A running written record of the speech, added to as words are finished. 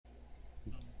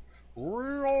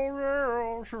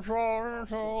Real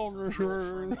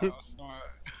girlfriend last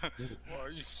night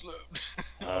while you slept.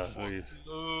 I fucking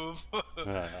love.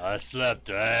 I slept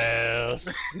ass.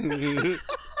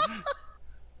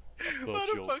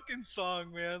 What a fucking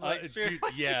song, man! Like, dude,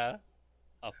 yeah.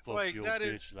 I fucked like, your that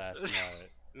bitch is... last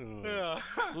night. Yeah.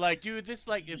 Like, dude, this,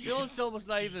 like, if Phil Anselmo's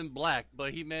not even black,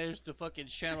 but he managed to fucking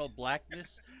channel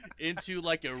blackness into,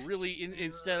 like, a really,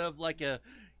 instead of, like, a,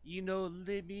 you know,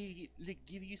 let me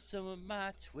give you some of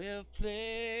my 12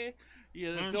 play.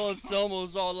 Yeah, Phil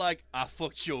Anselmo's all like, I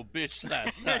fucked your bitch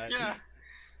last night. Yeah.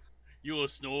 You were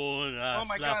snoring, and I Oh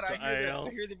my slapped god, your ass. I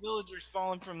hear the villagers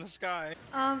falling from the sky.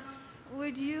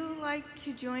 Would you like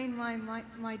to join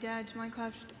my dad's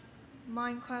Minecraft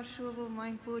server,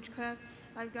 Minecraft?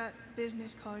 I've got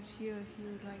business cards here if you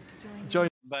would like to join.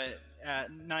 But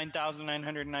at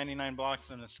 9,999 blocks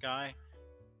in the sky.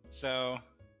 So,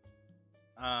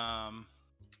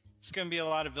 it's gonna be a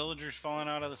lot of villagers falling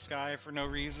out of the sky for no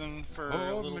reason for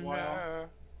a little while.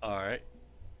 Alright.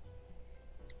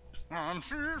 I'm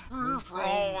 6 feet from the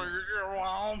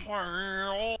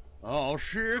Oh,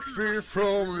 6 feet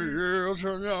from the edge,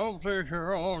 and I'm thinking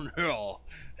on hell.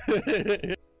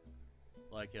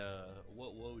 Like,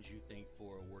 what would you think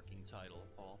for a working title,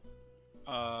 Paul?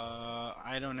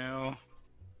 I don't know.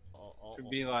 Could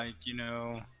be like, you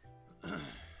know,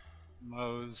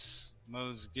 Mo's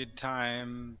good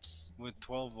times with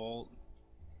 12 volt.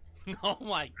 Oh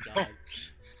my god.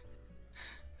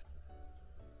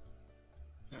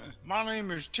 My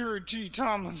name is Terry T.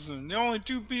 Tomlinson. The only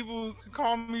two people who can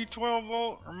call me 12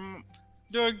 volt are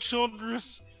Doug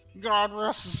Childress, God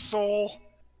rest his soul,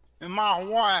 and my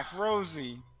wife,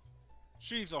 Rosie.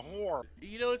 She's a whore.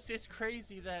 You know, it's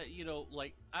crazy that, you know,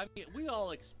 like, I mean, we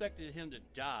all expected him to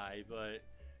die, but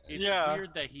it's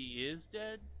weird that he is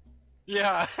dead.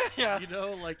 Yeah, yeah. You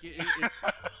know, like,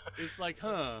 it's like,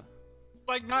 huh.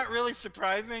 Like, not really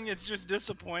surprising, it's just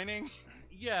disappointing.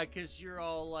 Yeah, because you're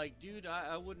all like, dude,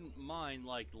 I wouldn't mind,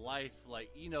 like, life,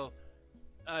 like, you know,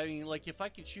 I mean, like, if I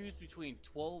could choose between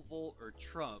 12 volt or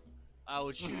Trump, I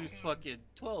would choose fucking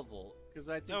 12 volt, because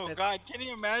I think Oh god, can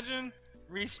you imagine?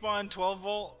 Respawn 12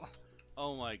 volt?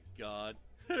 Oh my god.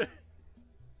 Alright,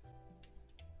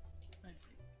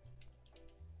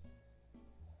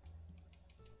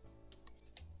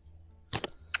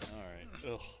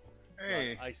 ugh.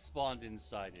 Hey. I spawned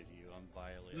inside of you, I'm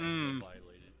violated. I'm so violated.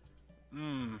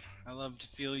 I love to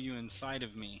feel you inside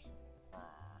of me.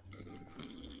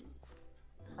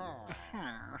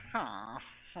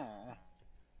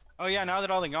 Oh yeah, now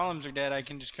that all the golems are dead, I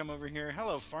can just come over here.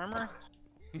 Hello, farmer.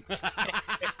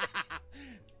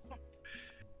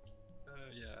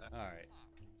 Yeah. Alright.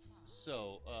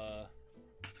 So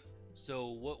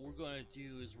what we're going to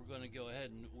do is we're going to go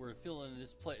ahead and we're filling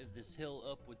this hill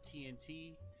up with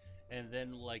TNT, and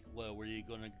then, like, what, were you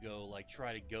going to go, like,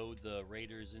 try to goad the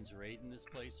raiders into raiding this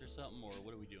place or something, or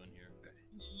what are we doing here?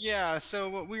 Yeah, so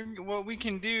what we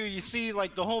can do, you see,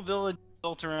 like, the whole village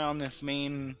built around this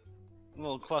main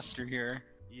little cluster here.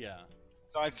 Yeah.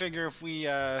 So I figure if we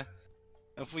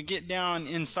get down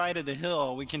inside of the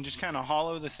hill, we can just kind of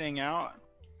hollow the thing out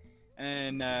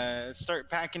and start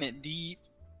packing it deep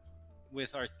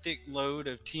with our thick load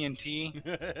of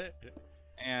TNT.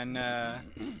 And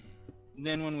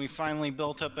then when we finally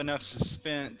built up enough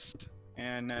suspense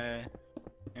and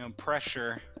you know,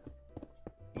 pressure,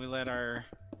 we let our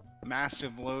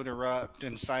massive load erupt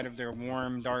inside of their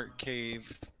warm, dark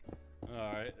cave.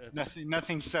 Alright.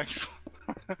 Nothing sexual.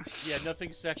 Yeah,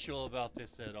 nothing sexual about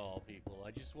this at all, people.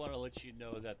 I just want to let you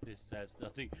know that this has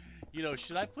nothing. You know,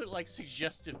 should I put, like,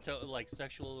 suggestive like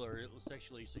sexual or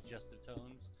sexually suggestive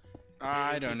tones?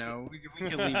 I don't know. We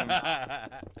can leave them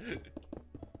out.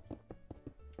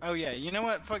 Oh yeah, you know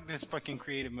what? Fuck this fucking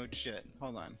creative mode shit.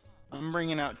 Hold on. I'm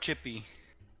bringing out Chippy.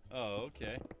 Oh,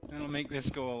 okay. That'll make this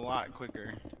go a lot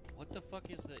quicker. What the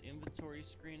fuck is the inventory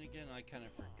screen again? I kind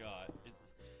of forgot.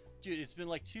 Dude, it's been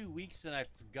like 2 weeks and I've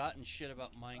forgotten shit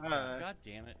about Minecraft. God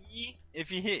damn it. E?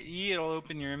 If you hit E, it'll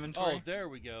open your inventory. Oh, there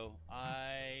we go.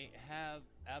 I have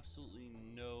absolutely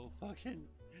no fucking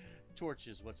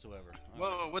torches whatsoever.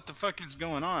 Whoa, what the fuck is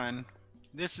going on?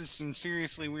 This is some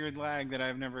seriously weird lag that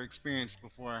I've never experienced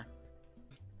before.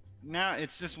 Now,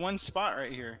 it's this one spot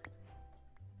right here.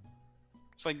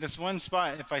 It's like this one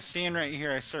spot, if I stand right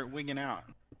here, I start wigging out.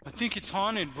 I think it's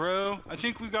haunted, bro. I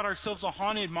think we got ourselves a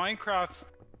haunted Minecraft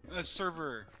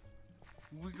server.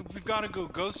 We've got to go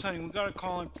ghost hunting. We got to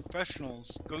call in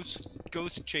professionals. Ghost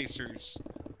chasers.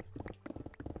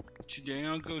 Today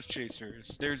on Ghost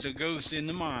Chasers, there's a ghost in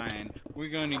the mine. We're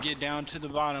going to get down to the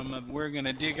bottom of. We're going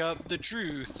to dig up the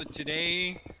truth.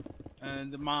 Today,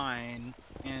 the mine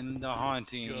and the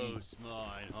haunting. Ghost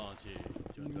mine haunted.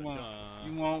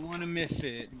 You won't want to miss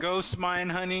it. Ghost mine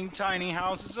hunting tiny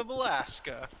houses of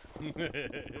Alaska.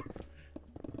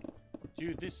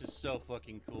 Dude, this is so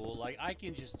fucking cool. Like, I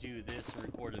can just do this and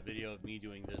record a video of me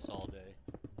doing this all day.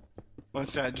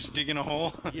 What's that? Just digging a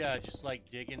hole? Yeah, just like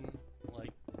digging,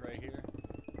 like right here.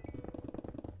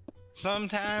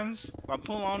 Sometimes, if I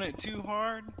pull on it too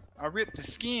hard, I rip the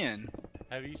skin.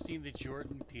 Have you seen the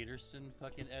Jordan Peterson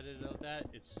fucking edit of that?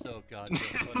 It's so goddamn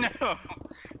funny.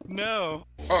 No.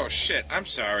 Oh shit, I'm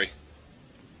sorry.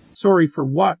 Sorry for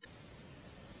what?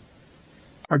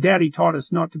 Our daddy taught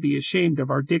us not to be ashamed of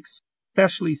our dicks,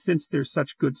 especially since they're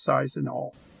such good size and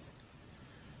all.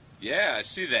 Yeah, I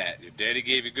see that. Your daddy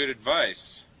gave you good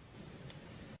advice.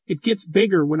 It gets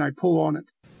bigger when I pull on it.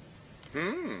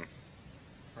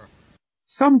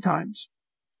 Sometimes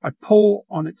I pull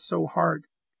on it so hard,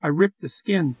 I rip the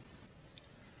skin.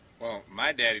 Well,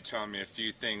 my daddy taught me a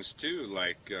few things too,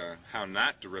 like how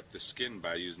not to rip the skin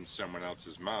by using someone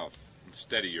else's mouth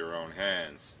instead of your own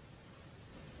hands.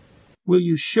 Will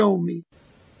you show me?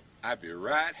 I'd be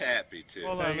right happy to.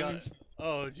 Hold on, let me see.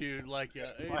 Oh, dude, like,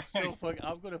 it's so fucking...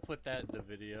 I'm gonna put that in the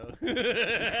video.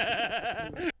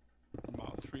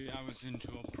 About 3 hours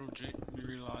into our project, we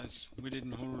realized we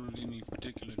didn't hold any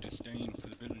particular disdain for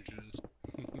the villagers.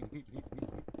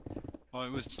 Well,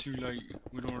 it was too late.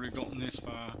 We'd already gotten this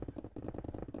far.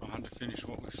 I had to finish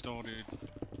what we started.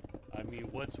 I mean,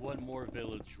 what's one more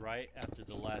village, right? After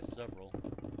the last several.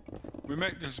 We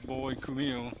met this boy,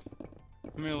 Camille.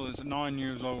 Camille is 9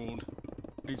 years old.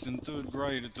 He's in 3rd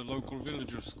grade at the local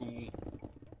villager school.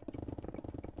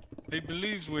 He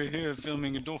believes we're here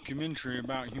filming a documentary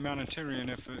about humanitarian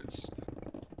efforts,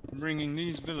 bringing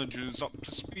these villagers up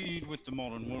to speed with the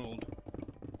modern world.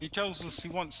 He tells us he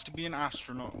wants to be an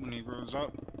astronaut when he grows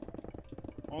up,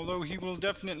 although he will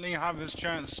definitely have his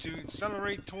chance to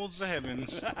accelerate towards the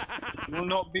heavens. It will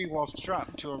not be while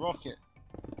strapped to a rocket,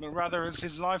 but rather as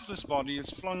his lifeless body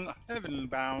is flung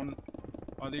heaven-bound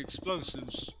by the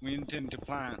explosives we intend to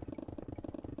plant.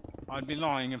 I'd be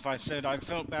lying if I said I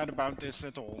felt bad about this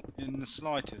at all, in the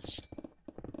slightest.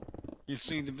 You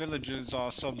see, the villagers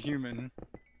are subhuman.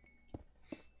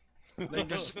 They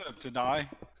deserve to die.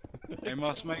 They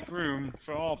must make room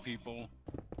for all people.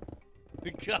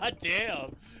 God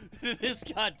damn! This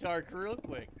got dark real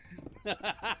quick.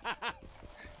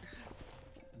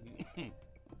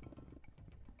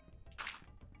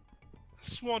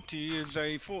 Swati is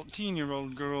a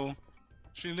 14-year-old girl.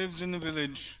 She lives in the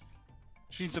village.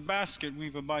 She's a basket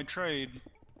weaver by trade.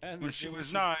 And When she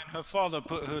was 9, her father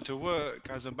put her to work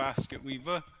as a basket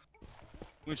weaver,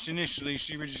 which initially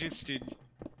she resisted.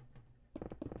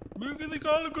 My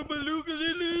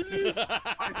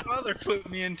father put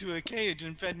me into a cage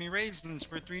and fed me raisins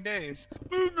for 3 days.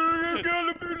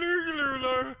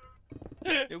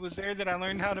 It was there that I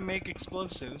learned how to make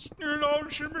explosives.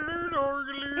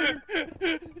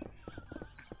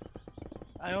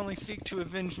 I only seek to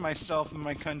avenge myself and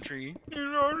my country.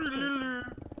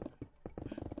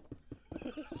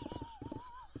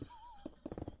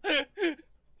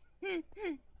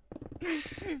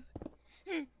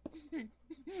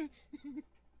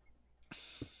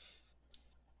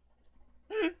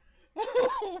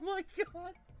 Oh my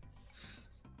god!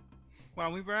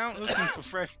 While we were out looking for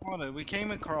fresh water, we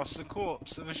came across the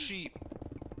corpse of a sheep.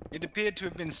 It appeared to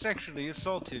have been sexually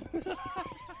assaulted.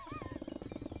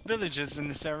 Villagers in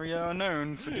this area are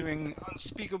known for doing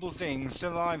unspeakable things to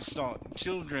livestock,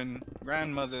 children,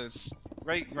 grandmothers,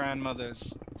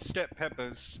 great-grandmothers,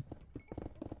 step-peppers.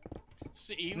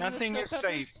 So even Nothing the is step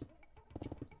safe.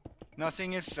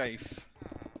 Nothing is safe.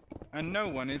 And no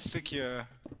one is secure.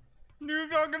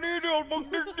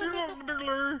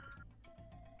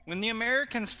 When the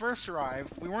Americans first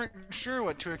arrived, we weren't sure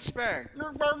what to expect.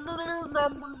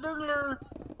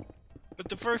 But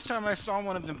the first time I saw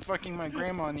one of them fucking my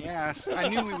grandma in the ass, I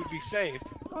knew we would be safe.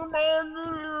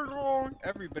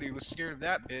 Everybody was scared of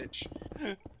that bitch.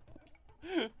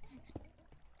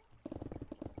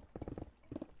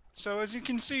 So as you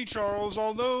can see, Charles,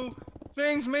 although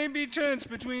things may be tense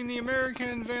between the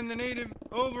Americans and the native,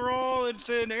 overall it's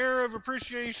an air of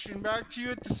appreciation. Back to you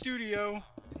at the studio.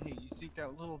 Hey, you think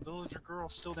that little villager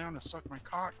girl's still down to suck my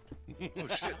cock? Oh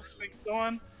shit, this thing's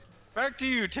going. Back to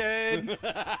you, Ted.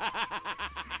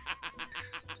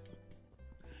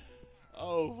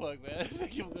 Oh fuck, man! I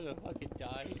think I'm gonna fucking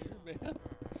die here, man.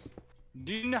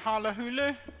 Din hala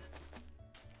hula.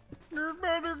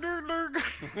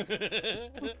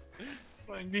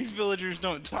 Like, these villagers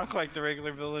don't talk like the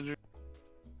regular villagers.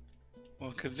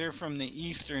 Well, because they're from the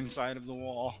eastern side of the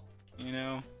wall, you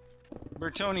know?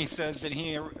 Bertoni says that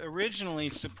he originally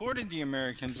supported the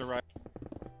Americans' arrival,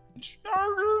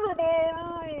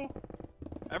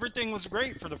 Everything was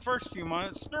great for the first few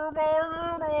months.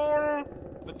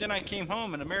 But then I came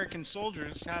home and American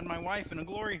soldiers had my wife in a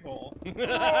glory hole.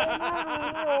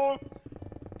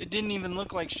 It didn't even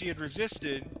look like she had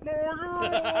resisted.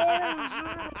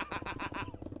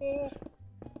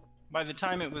 By the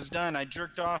time it was done, I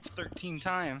jerked off 13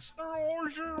 times.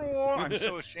 I'm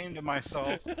so ashamed of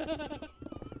myself.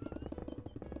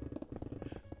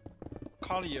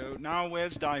 Calio now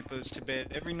wears diapers to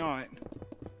bed every night.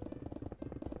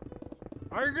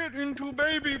 I get into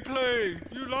baby play.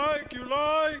 You like?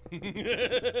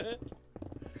 Me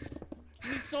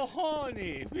so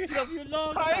horny. We love you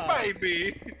long time. Hi,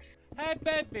 baby. Hi,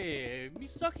 baby. Me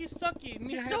sucky.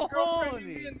 Me You so have girlfriend in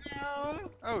horny. Vietnam?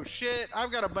 Oh shit!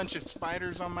 I've got a bunch of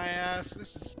spiders on my ass.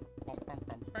 This is.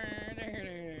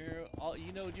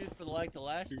 You know, dude, for like the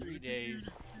last 3 days,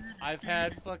 I've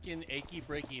had fucking achy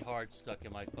breaky heart stuck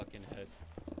in my fucking head,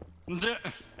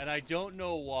 and I don't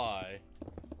know why.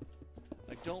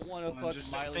 I don't want to fuck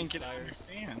Miley Cyrus.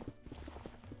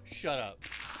 Shut up.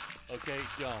 Okay,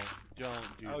 don't do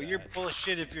that. Oh, you're full of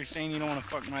shit if you're saying you don't want to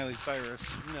fuck Miley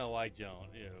Cyrus. No, I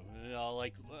don't. You know,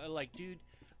 like, dude.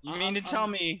 You mean to tell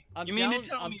me? I'm you mean down, to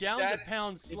tell I'm me down that, to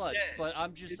pound sluts, but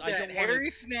I'm just. I that don't want hairy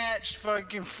snatched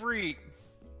fucking freak.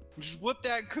 Just whip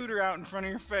that cooter out in front of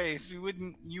your face. You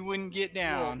wouldn't get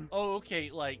down. Well, oh, okay.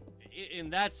 Like in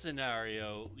that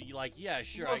scenario, like, yeah,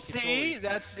 sure. Well, I can see,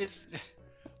 totally... it's.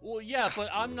 Well, yeah, but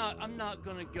I'm not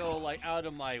gonna go like out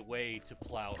of my way to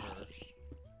plow her.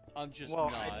 I'm just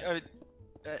not.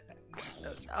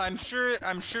 I'm sure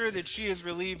that she is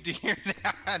relieved to hear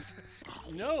that.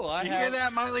 No, You hear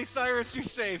that, Miley Cyrus? You're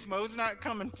safe. Mo's not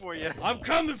coming for you. I'm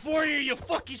coming for you, you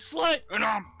fucking slut! And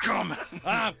I'm coming.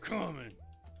 I'm coming.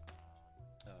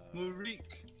 Murik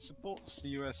supports the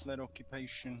US-led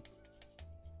occupation.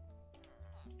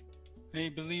 He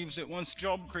believes that once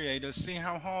job creators see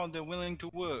how hard they're willing to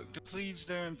work to please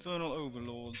their infernal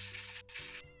overlords,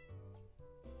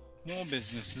 more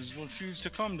businesses will choose to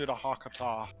come to the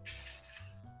Hakata.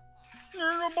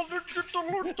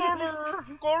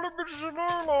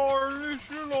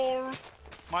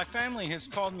 My family has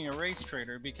called me a race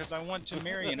traitor because I want to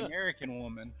marry an American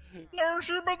woman.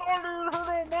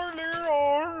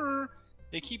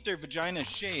 They keep their vaginas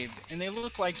shaved, and they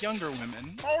look like younger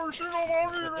women.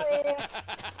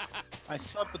 I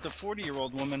slept with a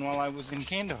 40-year-old woman while I was in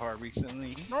Kandahar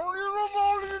recently.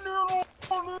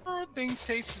 Things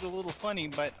tasted a little funny,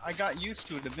 but I got used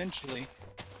to it eventually.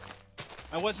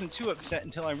 I wasn't too upset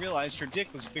until I realized her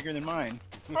dick was bigger than mine.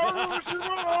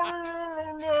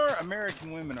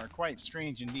 American women are quite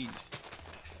strange indeed.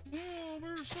 Oh,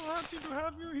 we're so happy to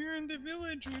have you here in the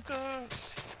village with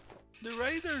us. The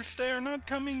raiders, they are not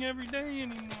coming every day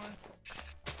anymore.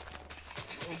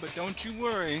 Oh, but don't you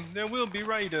worry, there will be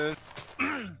raiders.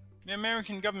 The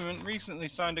American government recently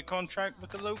signed a contract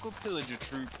with the local pillager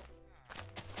troop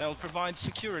that will provide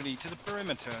security to the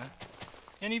perimeter.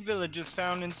 Any villages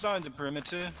found inside the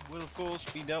perimeter will of course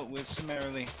be dealt with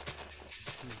summarily.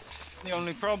 The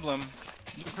only problem,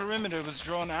 the perimeter was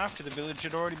drawn after the village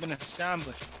had already been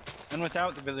established, and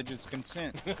without the village's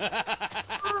consent.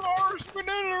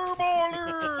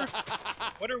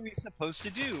 What are we supposed to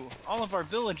do? All of our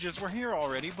villages were here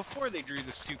already before they drew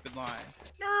the stupid line.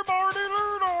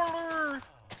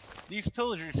 These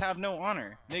pillagers have no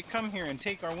honor. They come here and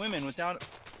take our women without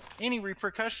any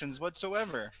repercussions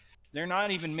whatsoever. They're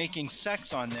not even making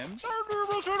sex on them.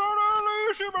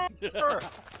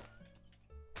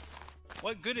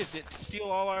 What good is it to steal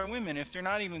all our women if they're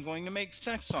not even going to make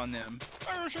sex on them?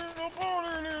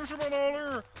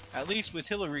 At least with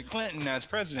Hillary Clinton as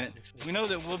president, we know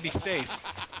that we'll be safe.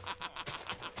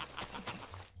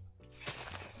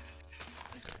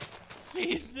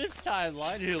 See, this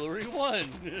timeline, Hillary won.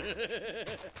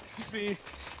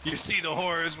 You see the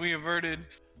horrors we averted?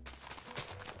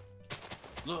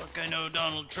 Look, I know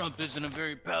Donald Trump isn't a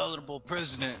very palatable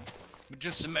president, but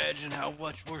just imagine how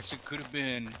much worse it could have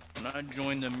been when I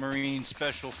joined the Marine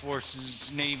Special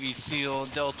Forces, Navy SEAL,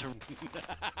 Delta.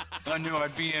 I knew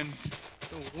I'd be in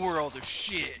a world of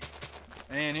shit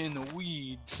and in the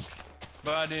weeds,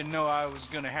 but I didn't know I was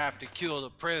gonna have to kill the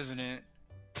president.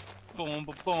 Boom,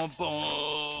 boom,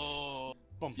 boom,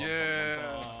 boom.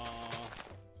 Yeah.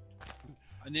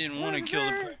 I didn't want to kill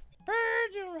the president.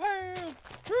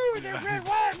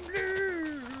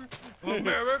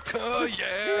 America,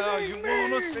 yeah, you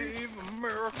wanna save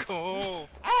America.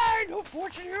 I know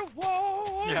fortunate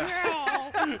war. Yeah.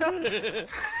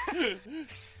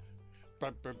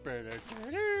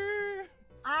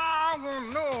 I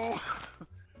don't know.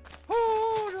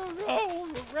 Hold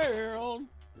around.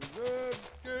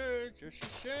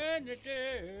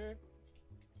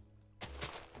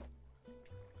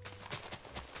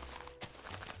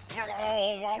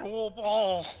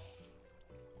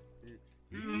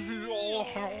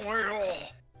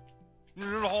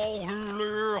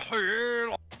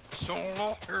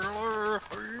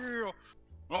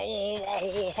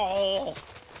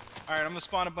 Alright, I'm gonna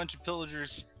spawn a bunch of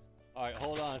pillagers. Alright,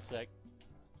 hold on a sec.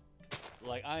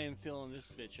 Like, I am filling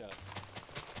this bitch up.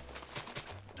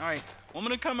 Alright, well, I'm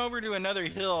gonna come over to another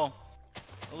hill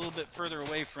a little bit further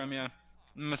away from you.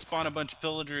 I'm gonna spawn a bunch of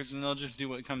pillagers and they'll just do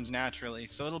what comes naturally.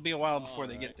 So it'll be a while before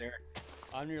they get there.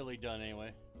 I'm nearly done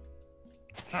anyway.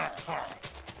 Ow,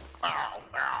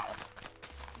 ow.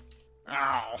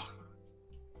 Ow.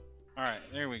 Alright,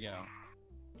 there we go.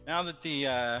 Now that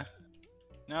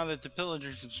the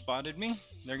pillagers have spotted me,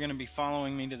 they're gonna be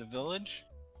following me to the village.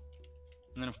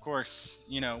 And then of course,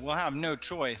 you know, we'll have no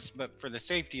choice but for the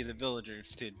safety of the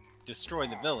villagers to destroy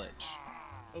the village.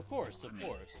 Of course, of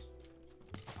course.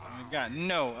 We've got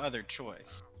no other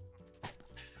choice.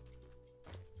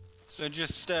 So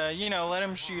just, you know, let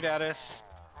them shoot at us.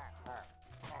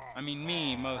 I mean,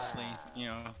 me, mostly, you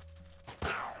know.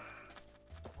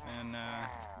 And,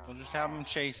 we'll just have them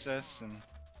chase us and,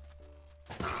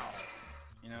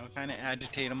 you know, kind of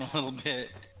agitate them a little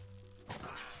bit.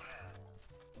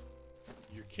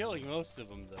 You're killing most of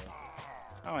them, though.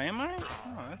 Oh, am I?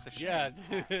 Oh, that's a shame. Yeah,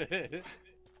 dude.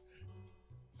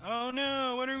 Oh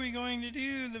no, what are we going to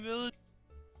do? The village...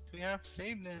 We have to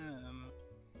save them.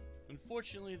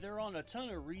 Unfortunately, they're on a ton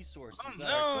of resources Oh, that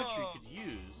our no. country could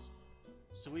use.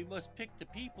 So we must pick the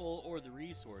people or the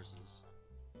resources.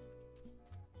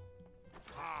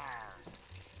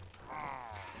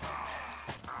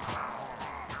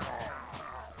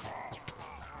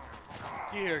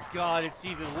 Dear God, it's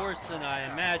even worse than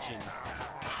I imagined.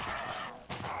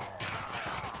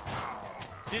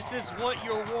 This is what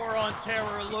your war on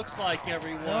terror looks like,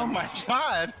 everyone. Oh my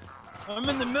God! I'm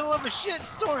in the middle of a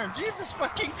shitstorm! Jesus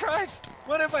fucking Christ!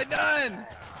 What have I done?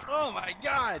 Oh my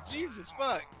God! Jesus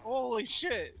fuck! Holy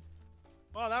shit!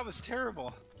 Wow, that was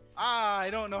terrible. I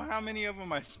don't know how many of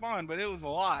them I spawned, but it was a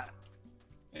lot.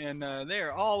 And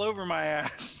they're all over my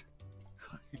ass.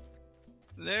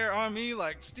 They're on me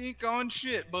like stink on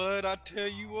shit, bud. I tell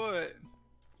you what.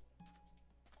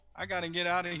 I gotta get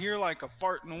out of here like a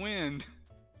fart in the wind.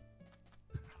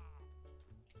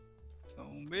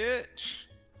 Oh, bitch.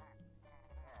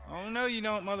 Oh, no, you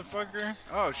don't, motherfucker.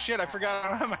 Oh, shit, I forgot I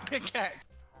don't have my pickaxe.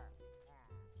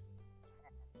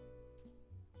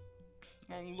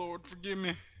 Oh, Lord, forgive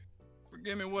me.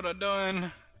 Forgive me what I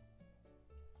done.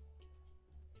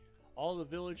 All the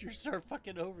villagers are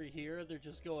fucking over here. They're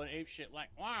just going apeshit like,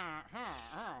 wah,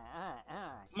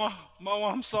 Mo,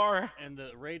 I'm sorry. and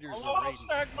the raiders I are lost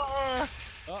raiding. snack bar.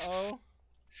 Uh-oh.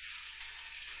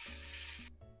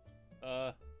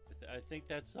 I think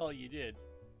that's all you did.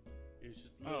 It was just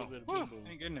a little bit of whew, boom boom.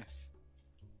 thank goodness.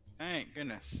 Thank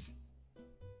goodness.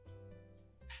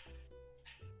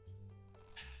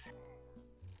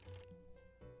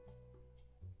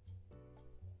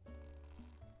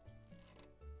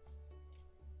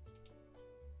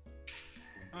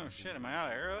 Oh shit, am I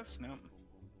out of arrows? Nope.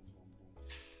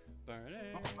 Burn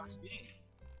it. Oh, must be.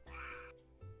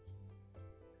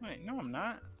 Wait, no I'm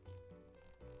not.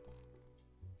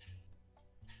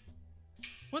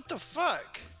 What the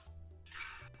fuck?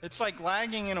 It's like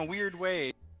lagging in a weird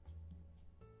way.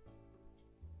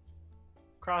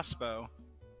 Crossbow.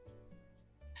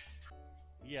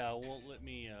 Yeah, it won't let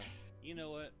me, you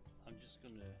know what? I'm just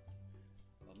gonna,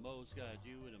 a Mo's gotta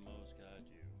do what a Mo's gotta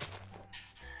do.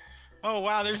 Oh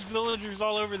wow, there's villagers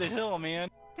all over the hill, man.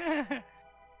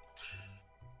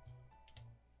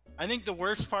 I think the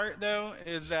worst part though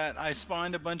is that I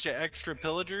spawned a bunch of extra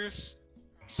pillagers.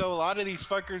 So a lot of these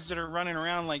fuckers that are running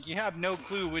around, like, you have no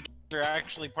clue which are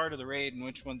actually part of the raid and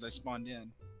which ones I spawned in.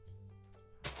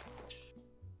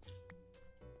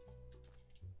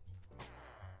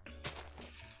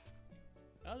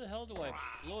 How the hell do I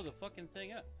blow the fucking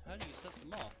thing up? How do you set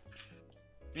them off?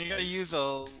 You gotta use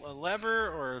a lever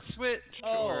or a switch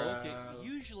or okay.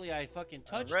 Usually I fucking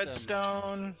touch them.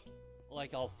 redstone.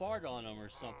 Like I'll fart on them or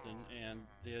something, and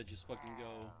they'll just fucking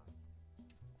go.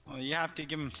 Well, you have to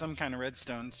give them some kind of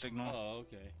redstone signal. Oh,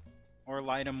 okay. Or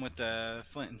light them with the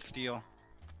flint and steel.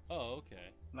 Oh,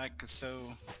 okay. Like so.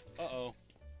 Uh-oh.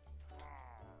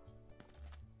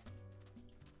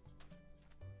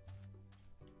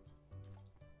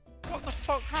 What the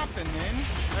fuck happened, man?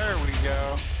 There we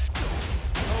go.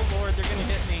 Oh lord, they're gonna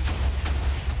hit me.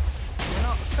 We're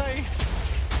not safe.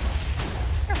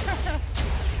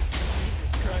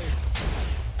 Jesus Christ.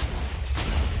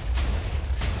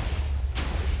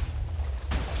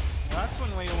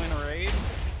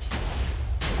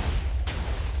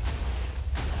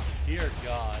 Dear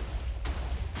God.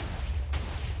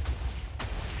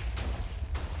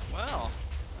 Well,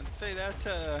 I'd say that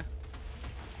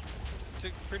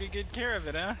took pretty good care of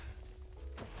it, huh?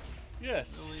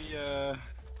 Yes. Really,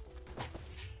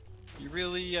 you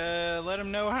really let him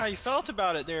know how you felt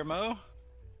about it there, Mo.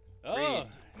 Oh, Raid.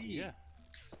 yeah.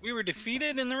 We were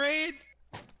defeated in the raid?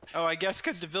 Oh, I guess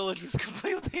because the village was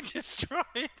completely destroyed.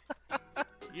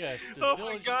 Yes. Oh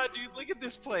my god, dude, look at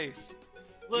this place.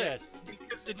 Look, Yes.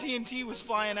 because the TNT was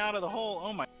flying out of the hole.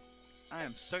 Oh my, I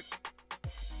am stuck.